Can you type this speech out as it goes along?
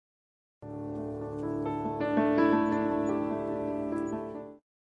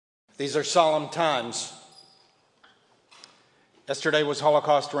These are solemn times. Yesterday was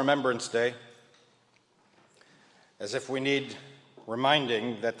Holocaust Remembrance Day, as if we need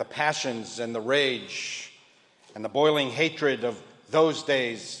reminding that the passions and the rage and the boiling hatred of those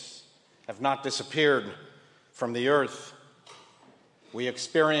days have not disappeared from the earth. We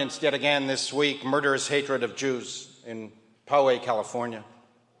experienced yet again this week murderous hatred of Jews in Poway, California.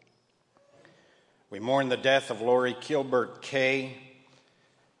 We mourn the death of Lori Kilbert Kay,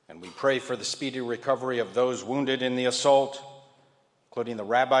 and we pray for the speedy recovery of those wounded in the assault, including the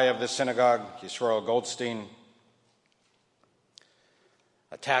rabbi of the synagogue, Yisrael Goldstein.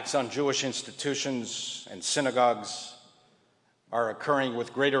 Attacks on Jewish institutions and synagogues are occurring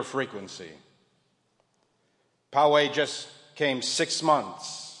with greater frequency. Poway just came 6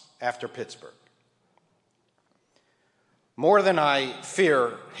 months after Pittsburgh. More than I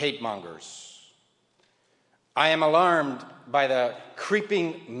fear hate mongers, I am alarmed by the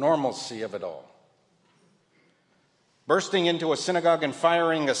creeping normalcy of it all. Bursting into a synagogue and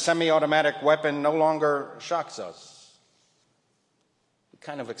firing a semi-automatic weapon no longer shocks us. We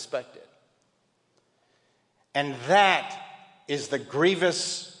kind of expect it. And that is the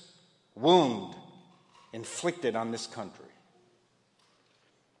grievous wound inflicted on this country.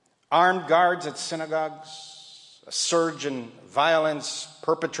 Armed guards at synagogues, a surge in violence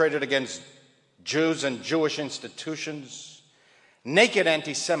perpetrated against Jews and Jewish institutions, naked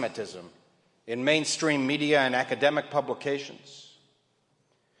anti-Semitism in mainstream media and academic publications.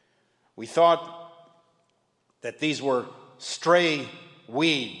 We thought that these were stray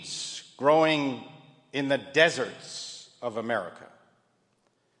weeds growing in the deserts of America.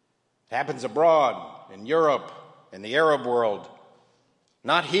 It happens abroad, in Europe, in the Arab world.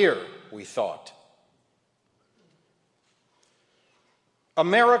 Not here, we thought.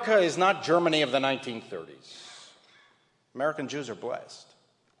 America is not Germany of the 1930s. American Jews are blessed.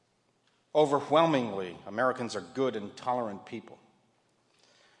 Overwhelmingly, Americans are good and tolerant people.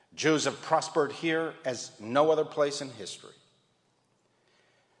 Jews have prospered here as no other place in history.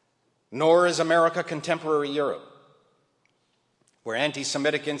 Nor is America contemporary Europe, where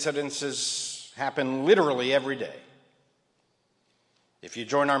anti-Semitic incidences happen literally every day. If you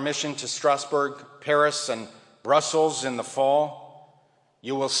join our mission to Strasbourg, Paris, and Brussels in the fall,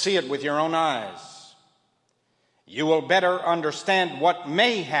 you will see it with your own eyes. You will better understand what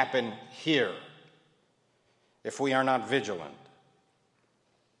may happen here if we are not vigilant.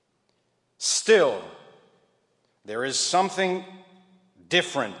 Still, there is something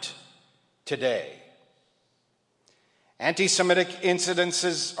different today. Anti-Semitic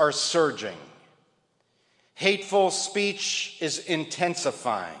incidences are surging. Hateful speech is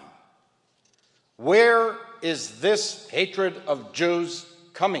intensifying. Where is this hatred of Jews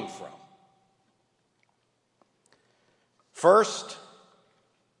coming from? First,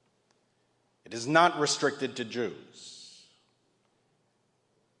 it is not restricted to Jews.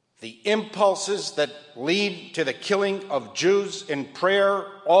 The impulses that lead to the killing of Jews in prayer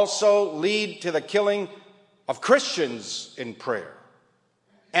also lead to the killing of Christians in prayer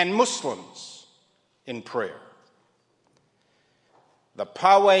and Muslims in prayer. The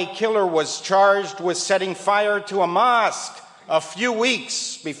Poway killer was charged with setting fire to a mosque a few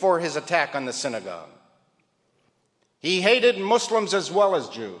weeks before his attack on the synagogue. He hated Muslims as well as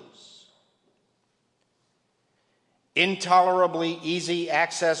Jews. Intolerably easy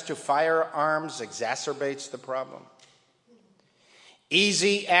access to firearms exacerbates the problem.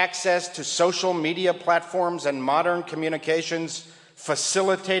 Easy access to social media platforms and modern communications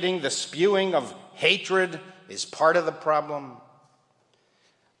facilitating the spewing of hatred is part of the problem.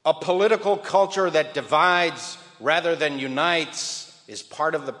 A political culture that divides rather than unites is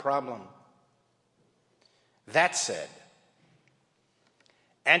part of the problem. That said,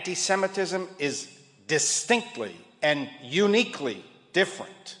 anti-Semitism is distinctly and uniquely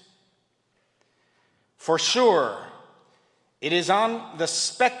different. For sure, it is on the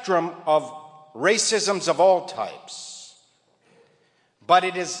spectrum of racisms of all types, but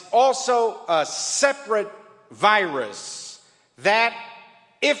it is also a separate virus that,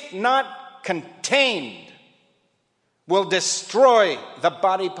 if not contained, will destroy the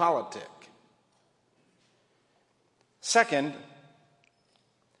body politic. Second,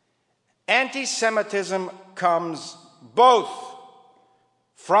 anti-Semitism comes both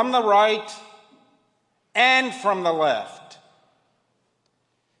from the right and from the left.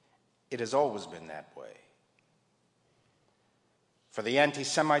 It has always been that way. For the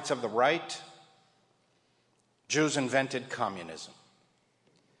anti-Semites of the right, Jews invented communism.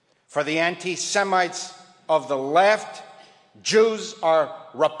 For the anti-Semites of the left, Jews are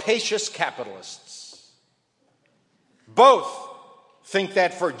rapacious capitalists. Both think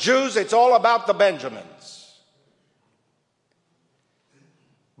that for Jews it's all about the Benjamins.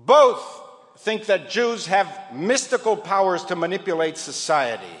 Both think that Jews have mystical powers to manipulate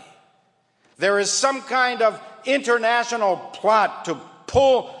society. There is some kind of international plot to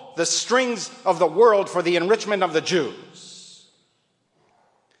pull the strings of the world for the enrichment of the Jews.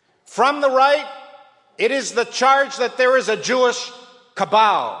 From the right, it is the charge that there is a Jewish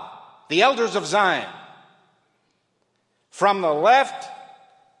cabal, the elders of Zion. From the left,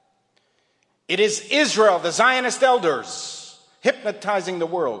 it is Israel, the Zionist elders, hypnotizing the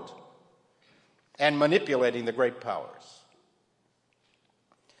world and manipulating the great powers.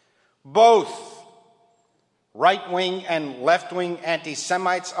 Both right-wing and left-wing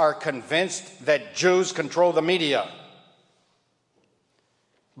anti-Semites are convinced that Jews control the media.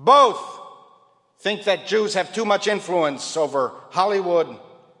 Both think that Jews have too much influence over Hollywood,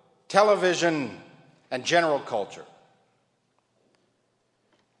 television, and general culture.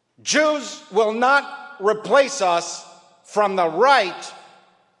 Jews will not replace us. From the right,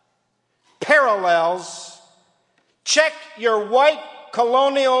 parallels. Check your white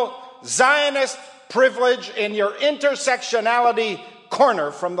colonial Zionist privilege in your intersectionality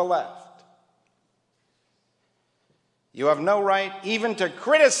corner from the left. You have no right even to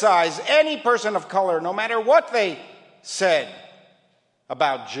criticize any person of color, no matter what they said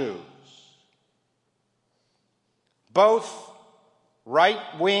about Jews. Both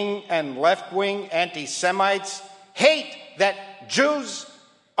right-wing and left-wing anti-Semites hate that Jews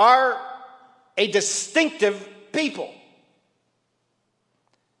are a distinctive people.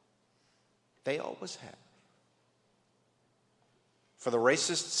 They always have. For the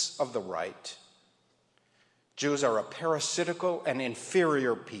racists of the right, Jews are a parasitical and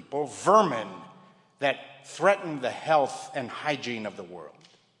inferior people, vermin that threaten the health and hygiene of the world.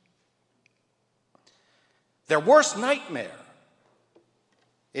 Their worst nightmare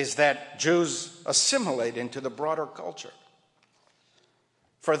is that Jews assimilate into the broader culture.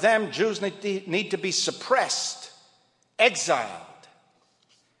 For them, Jews need to be suppressed, exiled,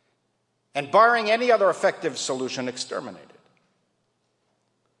 and barring any other effective solution, exterminated.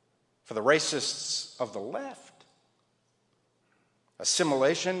 For the racists of the left,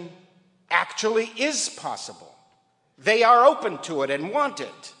 assimilation actually is possible. They are open to it and want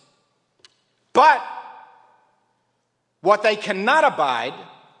it. But what they cannot abide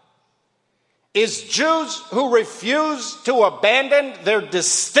is Jews who refuse to abandon their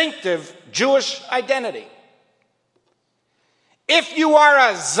distinctive Jewish identity. If you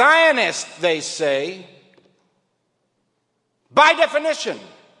are a Zionist, they say, by definition,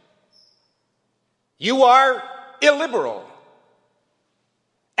 you are illiberal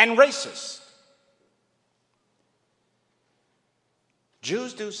and racist.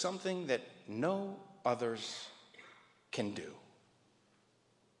 Jews do something that no others can do.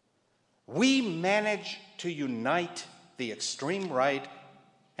 We manage to unite the extreme right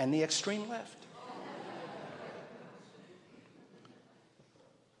and the extreme left.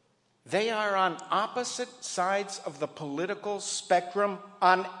 They are on opposite sides of the political spectrum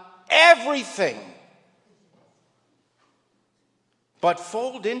on everything, but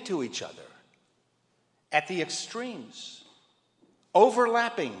fold into each other at the extremes,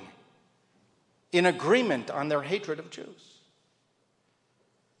 overlapping in agreement on their hatred of Jews.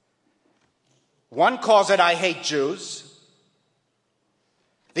 One calls it, I hate Jews.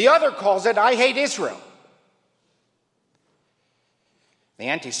 The other calls it, I hate Israel. The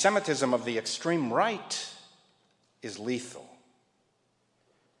anti-Semitism of the extreme right is lethal.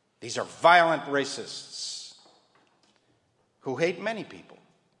 These are violent racists who hate many people,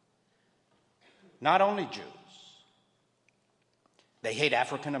 not only Jews. They hate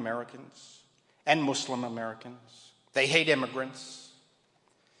African Americans and Muslim Americans. They hate immigrants.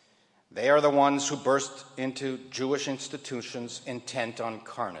 They are the ones who burst into Jewish institutions intent on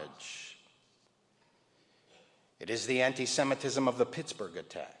carnage. It is the anti-Semitism of the Pittsburgh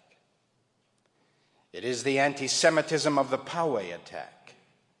attack. It is the anti-Semitism of the Poway attack.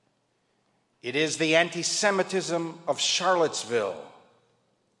 It is the anti-Semitism of Charlottesville.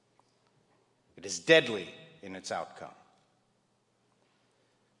 It is deadly in its outcome.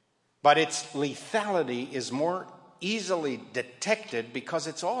 But its lethality is more easily detected because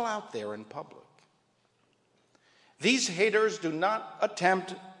it's all out there in public. These haters do not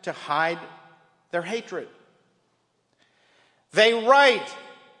attempt to hide their hatred. They write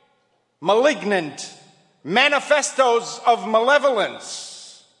malignant manifestos of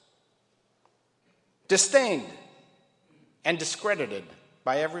malevolence, disdained and discredited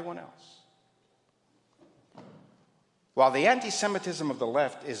by everyone else. While the anti-Semitism of the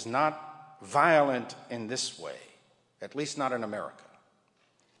left is not violent in this way, at least not in America,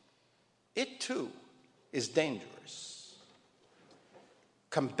 it too is dangerous.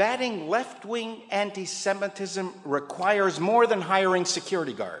 Combating left-wing anti-Semitism requires more than hiring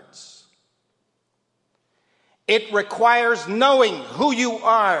security guards. It requires knowing who you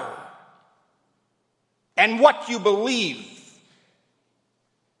are and what you believe.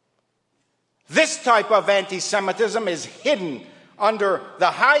 This type of anti-Semitism is hidden under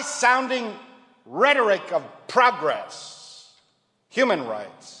the high-sounding rhetoric of progress, human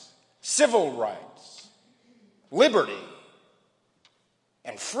rights, civil rights, liberty,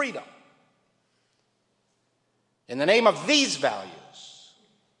 and freedom. In the name of these values,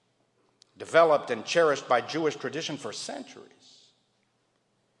 developed and cherished by Jewish tradition for centuries,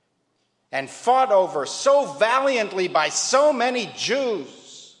 and fought over so valiantly by so many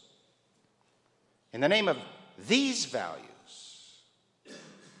Jews, in the name of these values,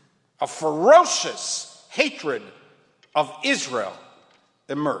 a ferocious hatred of Israel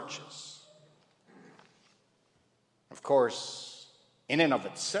emerges. Of course, in and of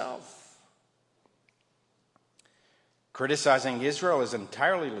itself, criticizing Israel is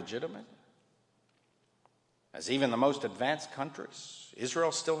entirely legitimate. As even the most advanced countries,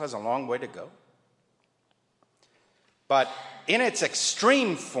 Israel still has a long way to go. But in its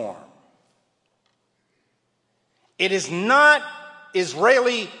extreme form, it is not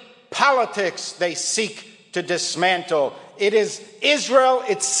Israeli politics they seek to dismantle. It is Israel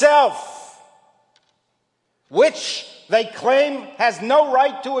itself, which they claim has no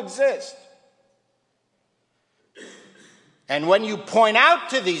right to exist. And when you point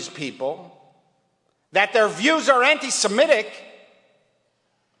out to these people that their views are anti-Semitic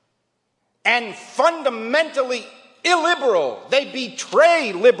and fundamentally illiberal, they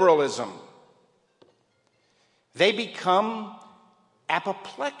betray liberalism, they become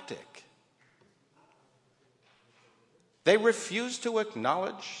apoplectic. They refuse to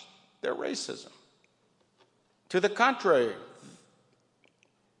acknowledge their racism. To the contrary,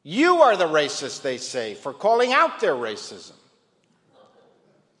 you are the racist, they say, for calling out their racism.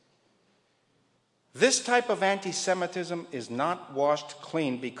 This type of anti-Semitism is not washed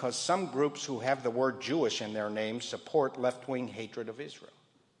clean because some groups who have the word Jewish in their name support left-wing hatred of Israel.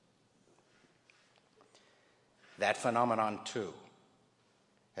 That phenomenon, too,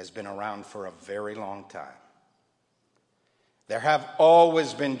 has been around for a very long time. There have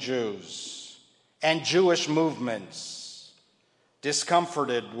always been Jews and Jewish movements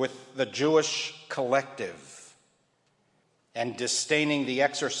discomforted with the Jewish collective and disdaining the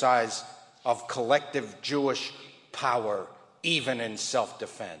exercise of collective Jewish power, even in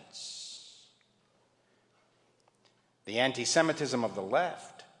self-defense. The anti-Semitism of the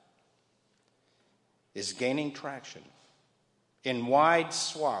left is gaining traction in wide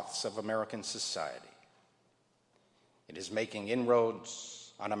swaths of American society. It is making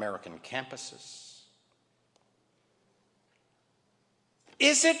inroads on American campuses.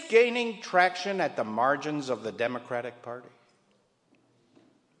 Is it gaining traction at the margins of the Democratic Party?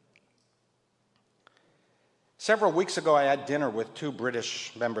 Several weeks ago, I had dinner with two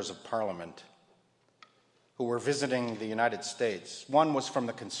British members of Parliament who were visiting the United States. One was from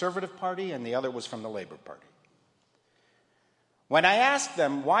the Conservative Party and the other was from the Labour Party. When I asked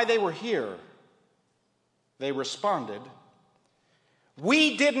them why they were here, they responded,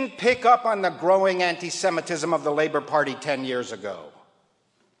 "We didn't pick up on the growing anti-Semitism of the Labour Party 10 years ago.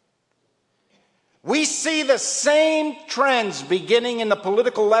 We see the same trends beginning in the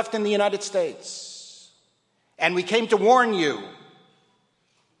political left in the United States. And we came to warn you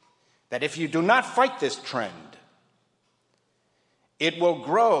that if you do not fight this trend, it will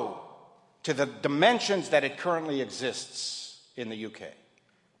grow to the dimensions that it currently exists in the UK."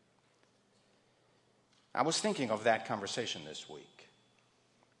 I was thinking of that conversation this week.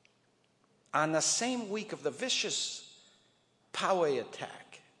 On the same week of the vicious Poway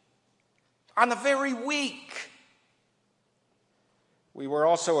attack, on the very week, we were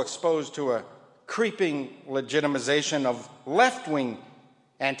also exposed to a creeping legitimization of left-wing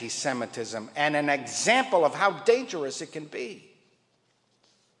anti-Semitism and an example of how dangerous it can be.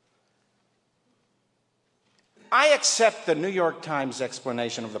 I accept the New York Times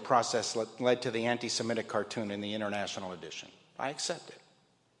explanation of the process that led to the anti-Semitic cartoon in the international edition. I accept it.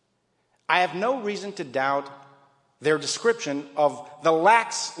 I have no reason to doubt their description of the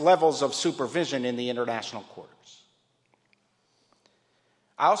lax levels of supervision in the international quarters.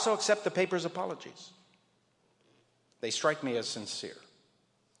 I also accept the paper's apologies. They strike me as sincere.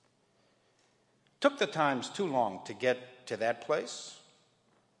 Took the Times too long to get to that place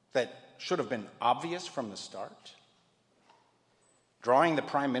that should have been obvious from the start? Drawing the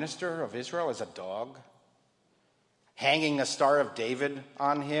Prime Minister of Israel as a dog? hanging a Star of David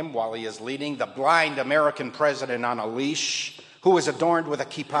on him while he is leading the blind American president on a leash, who is adorned with a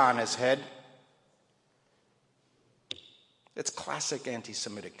kippah on his head. It's classic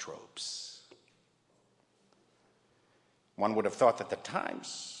anti-Semitic tropes. One would have thought that the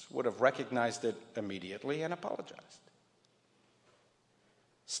Times would have recognized it immediately and apologized.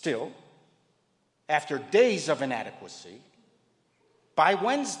 Still, after days of inadequacy, by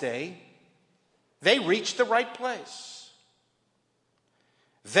Wednesday, they reached the right place.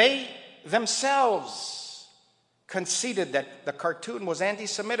 They themselves conceded that the cartoon was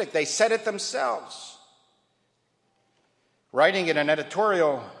anti-Semitic. They said it themselves. Writing in an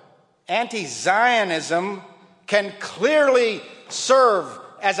editorial, anti-Zionism can clearly serve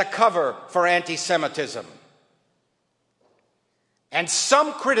as a cover for anti-Semitism. And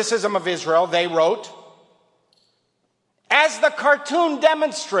some criticism of Israel, they wrote, as the cartoon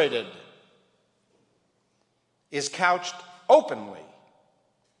demonstrated, is couched openly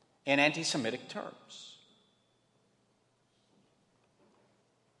in anti-Semitic terms.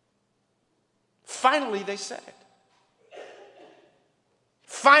 Finally, they said it.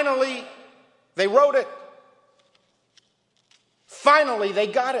 Finally, they wrote it. Finally, they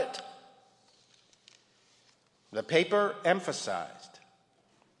got it. The paper emphasized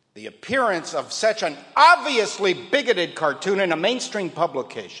the appearance of such an obviously bigoted cartoon in a mainstream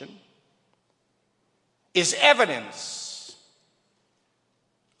publication is evidence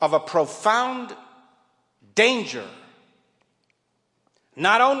of a profound danger,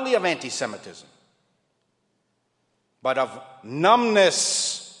 not only of anti-Semitism, but of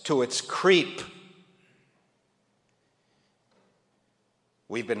numbness to its creep.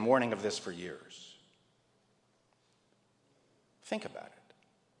 We've been warning of this for years. Think about it.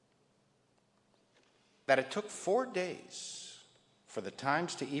 That it took 4 days for the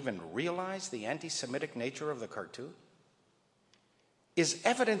Times to even realize the anti-Semitic nature of the cartoon is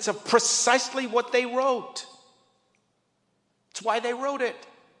evidence of precisely what they wrote. It's why they wrote it.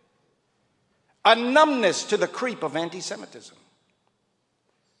 A numbness to the creep of anti-Semitism.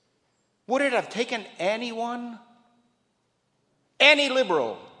 Would it have taken anyone, any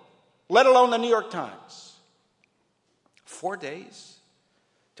liberal, let alone the New York Times, 4 days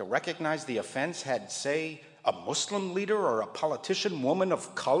to recognize the offense had, say, a Muslim leader or a politician woman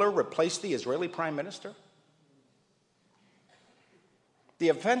of color replace the Israeli prime minister? The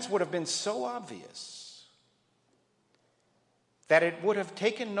offense would have been so obvious that it would have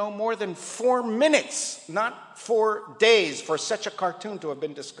taken no more than 4 minutes, not 4 days, for such a cartoon to have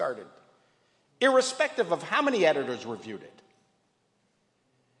been discarded, irrespective of how many editors reviewed it.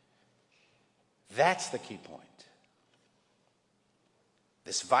 That's the key point.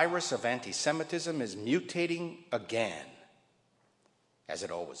 This virus of anti-Semitism is mutating again, as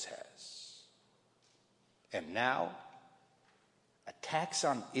it always has. And now, attacks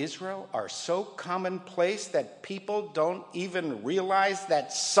on Israel are so commonplace that people don't even realize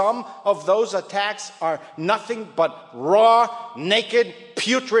that some of those attacks are nothing but raw, naked,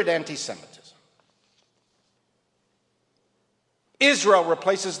 putrid anti-Semitism. Israel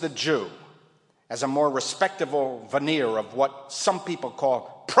replaces the Jew as a more respectable veneer of what some people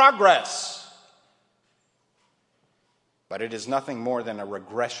call progress. But it is nothing more than a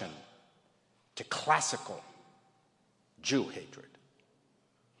regression to classical Jew hatred.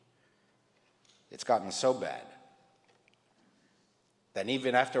 It's gotten so bad that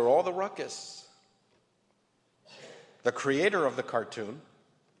even after all the ruckus, the creator of the cartoon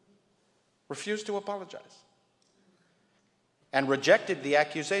refused to apologize and rejected the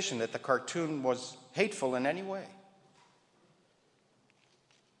accusation that the cartoon was hateful in any way.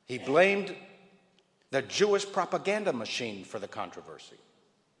 He blamed the Jewish propaganda machine for the controversy.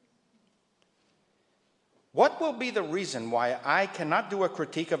 What will be the reason why I cannot do a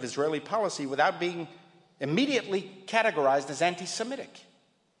critique of Israeli policy without being immediately categorized as anti-Semitic?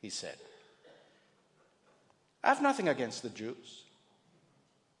 He said. I have nothing against the Jews,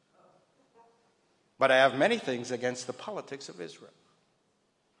 but I have many things against the politics of Israel.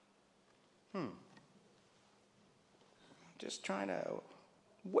 Just trying to,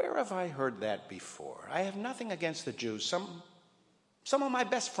 where have I heard that before? I have nothing against the Jews. Some of my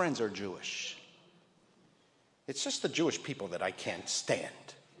best friends are Jewish. It's just the Jewish people that I can't stand.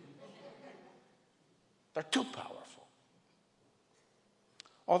 They're too powerful.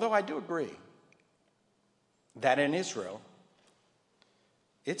 Although I do agree that in Israel,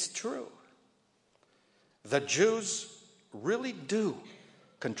 it's true. The Jews really do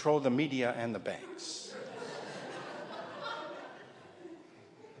control the media and the banks.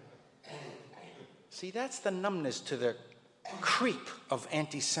 See, that's the numbness to the creep of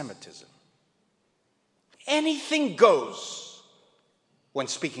anti-Semitism. anything goes when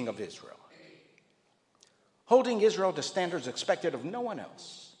speaking of Israel, holding Israel to standards expected of no one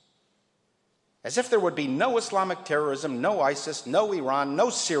else, as if there would be no Islamic terrorism, no ISIS, no Iran, no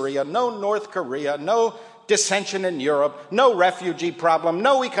Syria, no North Korea, no dissension in Europe, no refugee problem,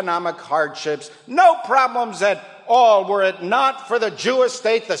 no economic hardships, no problems at all, were it not for the Jewish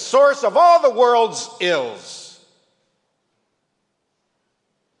state, the source of all the world's ills.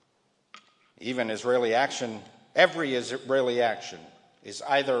 Even Israeli action, every Israeli action, is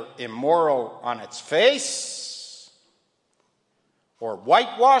either immoral on its face, or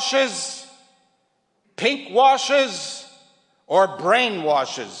whitewashes, pink washes, or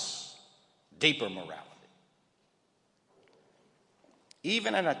brainwashes deeper morality.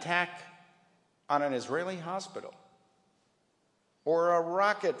 Even an attack on an Israeli hospital or a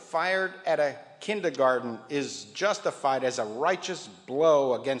rocket fired at a kindergarten is justified as a righteous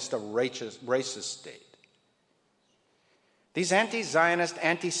blow against a racist state. These anti-Zionist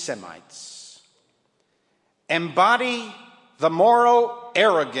anti-Semites embody the moral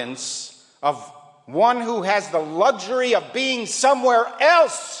arrogance of one who has the luxury of being somewhere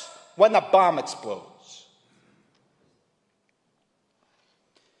else when the bomb explodes.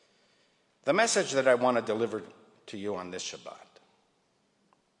 The message that I want to deliver to you on this Shabbat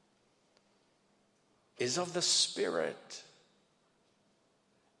is of the Spirit.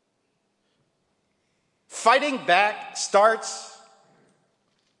 Fighting back starts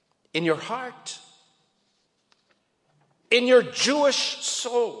in your heart, in your Jewish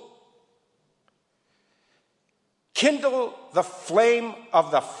soul. Kindle the flame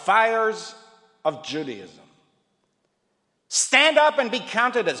of the fires of Judaism. Stand up and be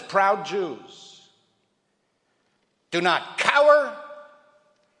counted as proud Jews. Do not cower.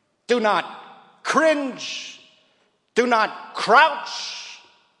 Do not cringe. Do not crouch.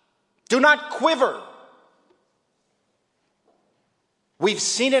 Do not quiver. We've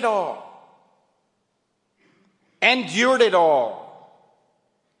seen it all, endured it all,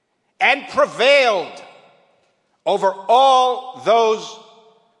 and prevailed over all those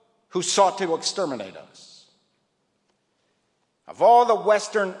who sought to exterminate us. Of all the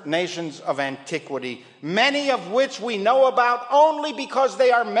Western nations of antiquity, many of which we know about only because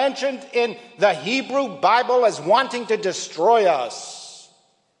they are mentioned in the Hebrew Bible as wanting to destroy us,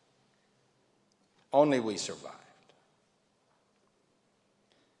 only we survived.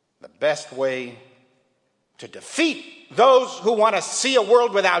 The best way to defeat those who want to see a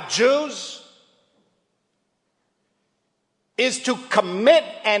world without Jews is to commit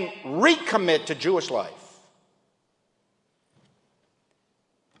and recommit to Jewish life.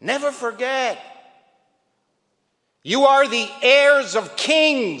 Never forget, you are the heirs of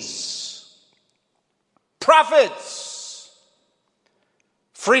kings, prophets,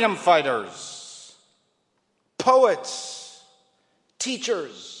 freedom fighters, poets,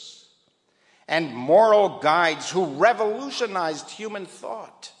 teachers, and moral guides who revolutionized human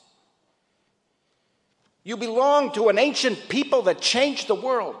thought. You belong to an ancient people that changed the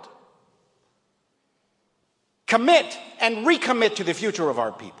world. Commit and recommit to the future of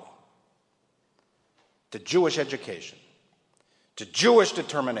our people, to Jewish education, to Jewish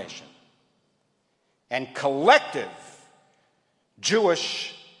determination, and collective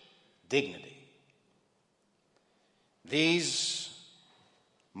Jewish dignity. These,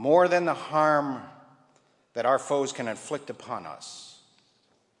 more than the harm that our foes can inflict upon us,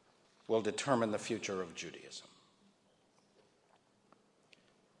 will determine the future of Judaism.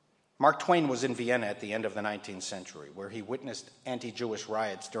 Mark Twain was in Vienna at the end of the 19th century, where he witnessed anti-Jewish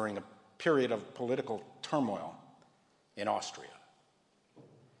riots during a period of political turmoil in Austria.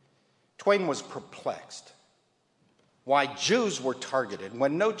 Twain was perplexed why Jews were targeted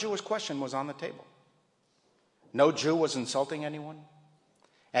when no Jewish question was on the table. No Jew was insulting anyone,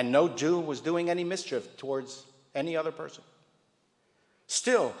 and no Jew was doing any mischief towards any other person.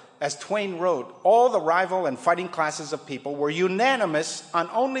 Still, as Twain wrote, all the rival and fighting classes of people were unanimous on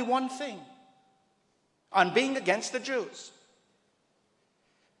only one thing: on being against the Jews.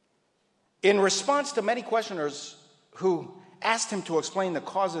 In response to many questioners who asked him to explain the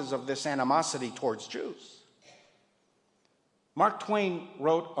causes of this animosity towards Jews, Mark Twain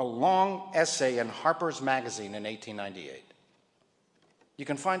wrote a long essay in Harper's Magazine in 1898. You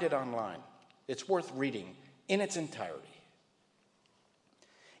can find it online. It's worth reading in its entirety.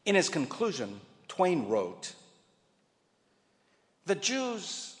 In his conclusion, Twain wrote, "The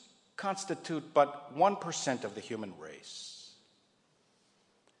Jews constitute but 1% of the human race.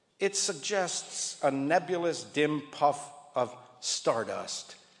 It suggests a nebulous, dim puff of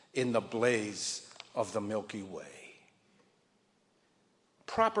stardust in the blaze of the Milky Way.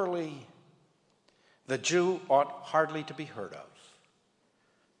 Properly, The Jew ought hardly to be heard of.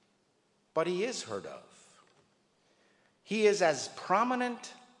 But he is heard of. He is as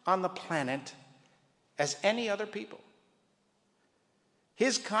prominent on the planet as any other people.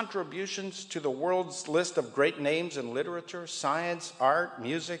 His contributions to the world's list of great names in literature, science, art,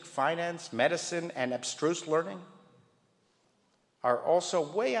 music, finance, medicine, and abstruse learning are also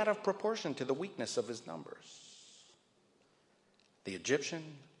way out of proportion to the weakness of his numbers. The Egyptian,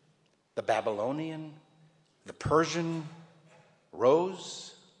 the Babylonian, the Persian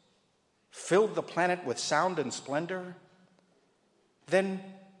rose, filled the planet with sound and splendor, then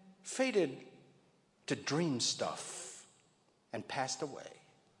faded to dream stuff and passed away.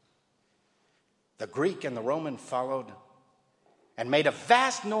 The Greek and the Roman followed and made a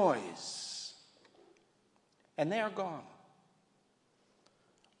vast noise, and they are gone.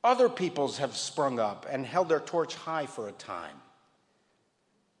 Other peoples have sprung up and held their torch high for a time,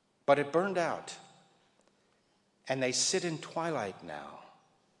 but it burned out, and they sit in twilight now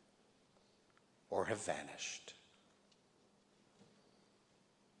or have vanished.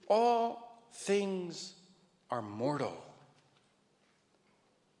 All things are mortal,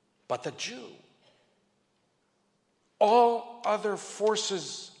 but the Jew, all other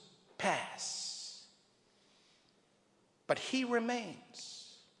forces pass, but he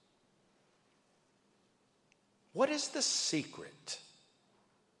remains. What is the secret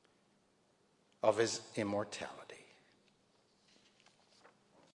of his immortality?